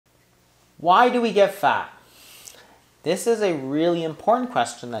Why do we get fat? This is a really important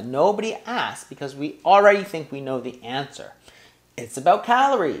question that nobody asks because we already think we know the answer. It's about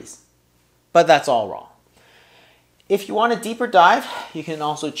calories, but that's all wrong. If you want a deeper dive, you can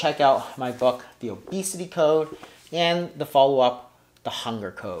also check out my book, The Obesity Code, and the follow-up, The Hunger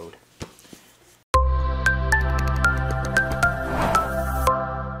Code.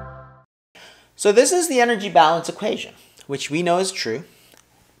 So this is the energy balance equation, which we know is true.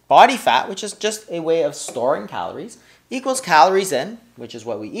 Body fat, which is just a way of storing calories, equals calories in, which is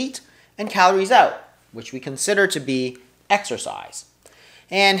what we eat, and calories out, which we consider to be exercise.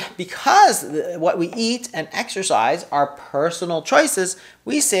 And because what we eat and exercise are personal choices,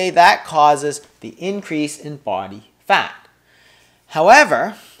 we say that causes the increase in body fat.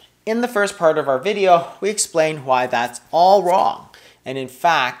 However, in the first part of our video, we explained why that's all wrong. And in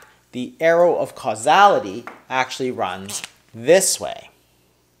fact, the arrow of causality actually runs this way.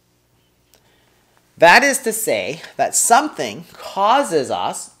 That is to say that something causes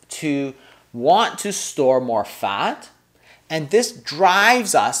us to want to store more fat, and this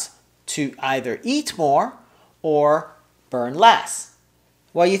drives us to either eat more or burn less.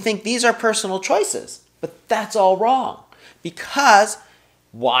 Well, you think these are personal choices, but that's all wrong. Because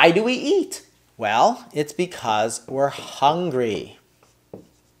why do we eat? Well, it's because we're hungry.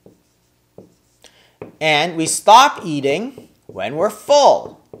 And we stop eating when we're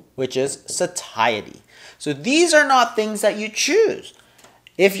full, which is satiety. So these are not things that you choose.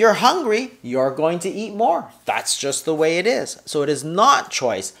 If you're hungry, you're going to eat more. That's just the way it is. So it is not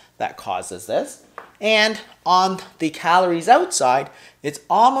choice that causes this. And on the calories outside, it's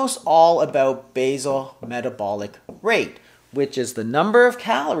almost all about basal metabolic rate, which is the number of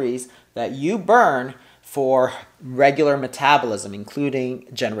calories that you burn for regular metabolism, including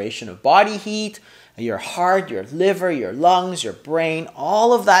generation of body heat, your heart, your liver, your lungs, your brain,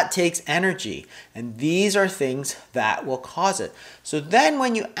 all of that takes energy. And these are things that will cause it. So then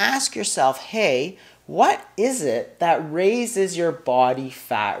when you ask yourself, hey, what is it that raises your body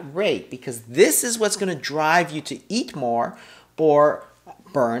fat rate? Because this is what's going to drive you to eat more or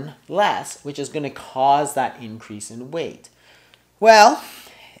burn less, which is going to cause that increase in weight. Well,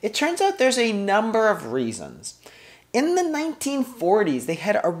 it turns out there's a number of reasons. In the 1940s, they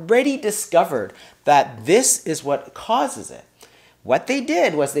had already discovered that this is what causes it. What they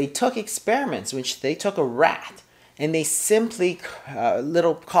did was they took experiments, which they took a rat, and they simply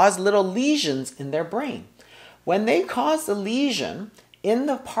caused little lesions in their brain. When they caused a lesion in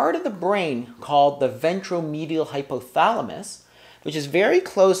the part of the brain called the ventromedial hypothalamus, which is very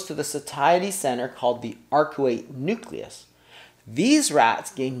close to the satiety center called the arcuate nucleus, these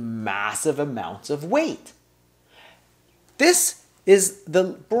rats gained massive amounts of weight. This is the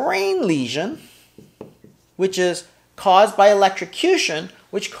brain lesion, which is caused by electrocution,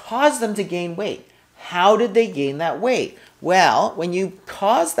 which caused them to gain weight. How did they gain that weight? Well, when you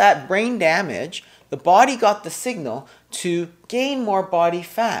cause that brain damage, the body got the signal to gain more body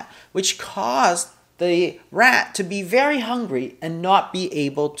fat, which caused the rat to be very hungry and not be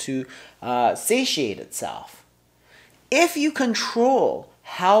able to satiate itself. If you control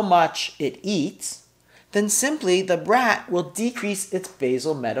how much it eats, then simply the rat will decrease its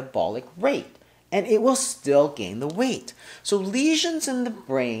basal metabolic rate and it will still gain the weight. So lesions in the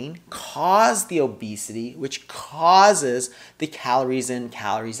brain cause the obesity, which causes the calories in,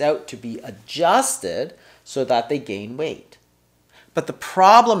 calories out to be adjusted so that they gain weight. But the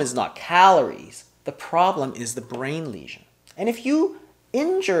problem is not calories. The problem is the brain lesion. And if you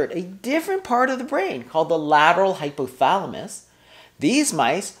injured a different part of the brain called the lateral hypothalamus, these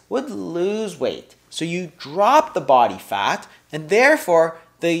mice would lose weight. So you drop the body fat, and therefore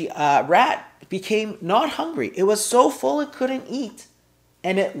the rat became not hungry. It was so full it couldn't eat,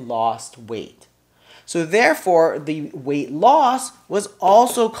 and it lost weight. So therefore, the weight loss was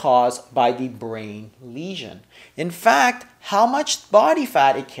also caused by the brain lesion. In fact, how much body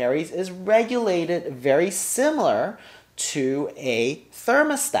fat it carries is regulated very similar to a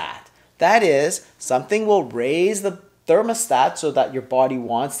thermostat. That is, something will raise the thermostat so that your body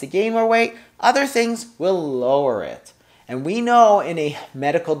wants to gain more weight. Other things will lower it. And we know in a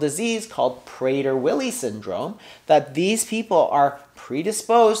medical disease called Prader-Willi syndrome that these people are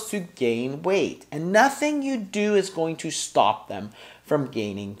predisposed to gain weight. And nothing you do is going to stop them from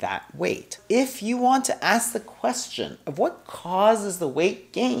gaining that weight. If you want to ask the question of what causes the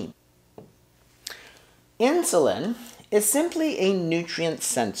weight gain, insulin is simply a nutrient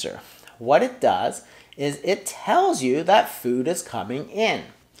sensor. What it does is it tells you that food is coming in.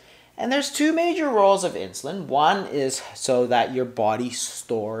 And there's two major roles of insulin. One is so that your body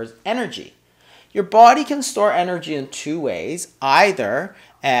stores energy. Your body can store energy in two ways, either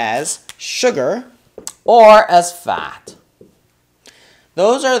as sugar or as fat.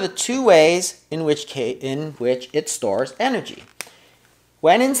 Those are the two ways in which it stores energy.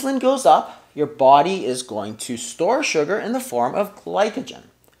 When insulin goes up, your body is going to store sugar in the form of glycogen,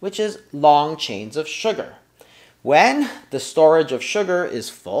 which is long chains of sugar. When the storage of sugar is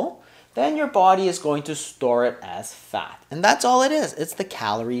full, then your body is going to store it as fat. And that's all it is. It's the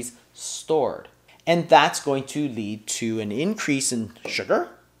calories stored. And that's going to lead to an increase in sugar,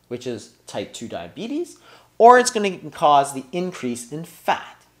 which is type 2 diabetes, or it's going to cause the increase in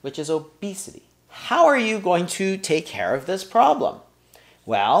fat, which is obesity. How are you going to take care of this problem?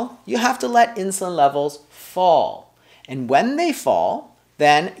 Well, you have to let insulin levels fall. And when they fall,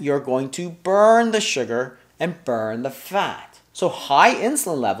 then you're going to burn the sugar and burn the fat. So high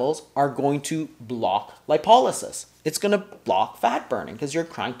insulin levels are going to block lipolysis. It's going to block fat burning because you're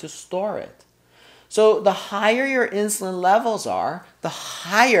trying to store it. So the higher your insulin levels are, the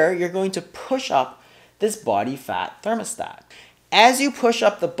higher you're going to push up this body fat thermostat. As you push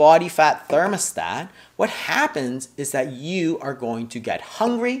up the body fat thermostat, what happens is that you are going to get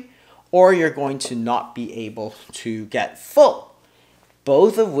hungry or you're going to not be able to get full,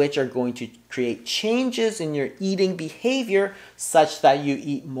 both of which are going to create changes in your eating behavior such that you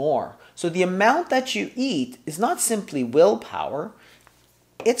eat more. So the amount that you eat is not simply willpower,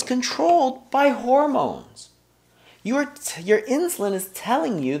 it's controlled by hormones. Your insulin is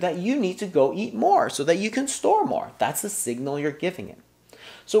telling you that you need to go eat more so that you can store more. That's the signal you're giving it.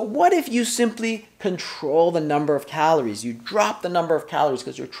 So what if you simply control the number of calories? You drop the number of calories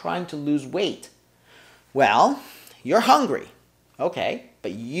because you're trying to lose weight. Well, you're hungry. Okay,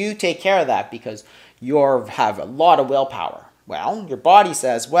 but you take care of that because you have a lot of willpower. Well, your body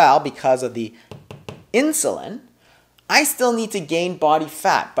says, well, because of the insulin, I still need to gain body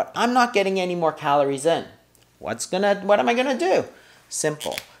fat, but I'm not getting any more calories in. What am I gonna do?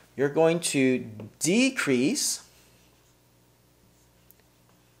 Simple. You're going to decrease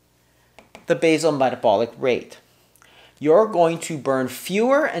the basal metabolic rate. You're going to burn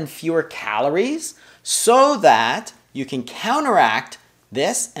fewer and fewer calories so that you can counteract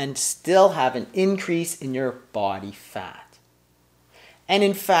this and still have an increase in your body fat. And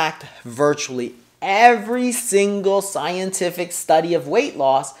in fact, virtually every single scientific study of weight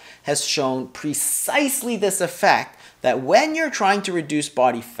loss has shown precisely this effect, that when you're trying to reduce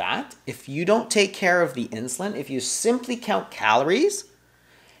body fat, if you don't take care of the insulin, if you simply count calories,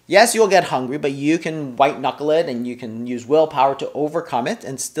 yes, you'll get hungry, but you can white knuckle it and you can use willpower to overcome it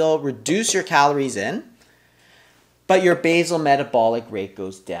and still reduce your calories in, but your basal metabolic rate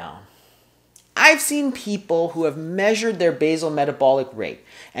goes down. I've seen people who have measured their basal metabolic rate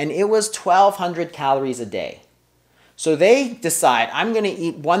and it was 1,200 calories a day. So they decide, I'm going to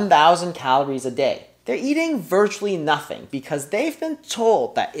eat 1,000 calories a day. They're eating virtually nothing because they've been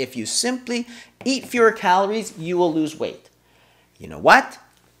told that if you simply eat fewer calories, you will lose weight. You know what?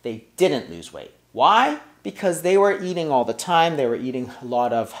 They didn't lose weight. Why? Because they were eating all the time. They were eating a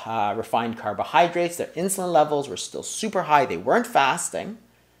lot of refined carbohydrates. Their insulin levels were still super high. They weren't fasting.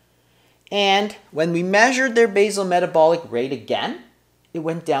 And when we measured their basal metabolic rate again, it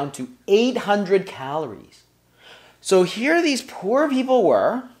went down to 800 calories. So here these poor people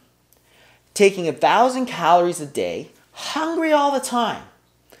were, taking 1,000 calories a day, hungry all the time.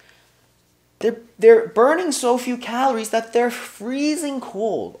 They're burning so few calories that they're freezing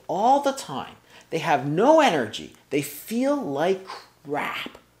cold all the time. They have no energy. They feel like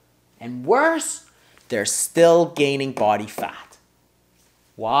crap. And worse, they're still gaining body fat.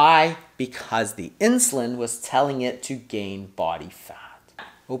 Why? Because the insulin was telling it to gain body fat.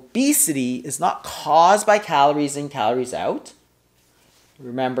 Obesity is not caused by calories in, calories out.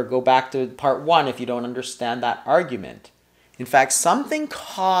 Remember, go back to part 1 if you don't understand that argument. In fact, something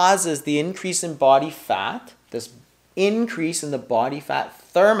causes the increase in body fat, this increase in the body fat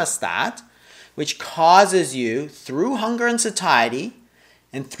thermostat, which causes you, through hunger and satiety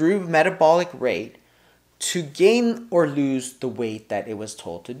and through metabolic rate, to gain or lose the weight that it was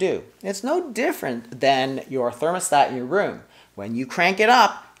told to do. It's no different than your thermostat in your room. When you crank it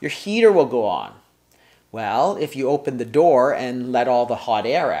up, your heater will go on. Well, if you open the door and let all the hot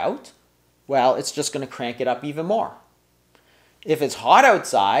air out, well, it's just going to crank it up even more. If it's hot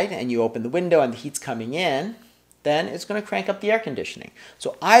outside and you open the window and the heat's coming in, then it's going to crank up the air conditioning.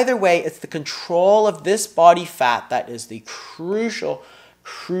 So either way, it's the control of this body fat that is the crucial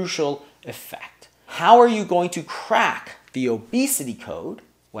effect. How are you going to crack the obesity code?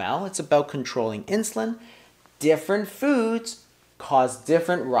 Well, it's about controlling insulin. Different foods cause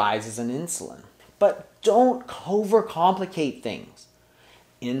different rises in insulin. But don't overcomplicate things.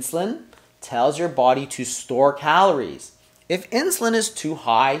 Insulin tells your body to store calories. If insulin is too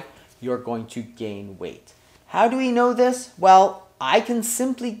high, you're going to gain weight. How do we know this? Well, I can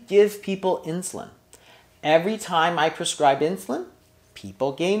simply give people insulin. Every time I prescribe insulin,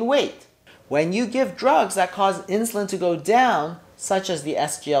 people gain weight. When you give drugs that cause insulin to go down, such as the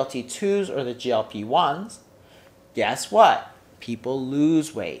SGLT2s or the GLP-1s, guess what? People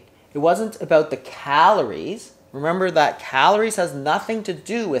lose weight. It wasn't about the calories. Remember that calories has nothing to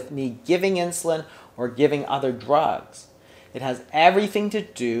do with me giving insulin or giving other drugs. It has everything to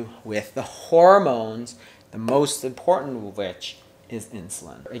do with the hormones, the most important of which is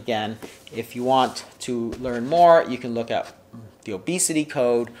insulin. Again, if you want to learn more, you can look at the obesity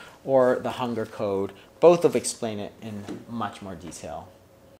code or the hunger code. Both of explain it in much more detail.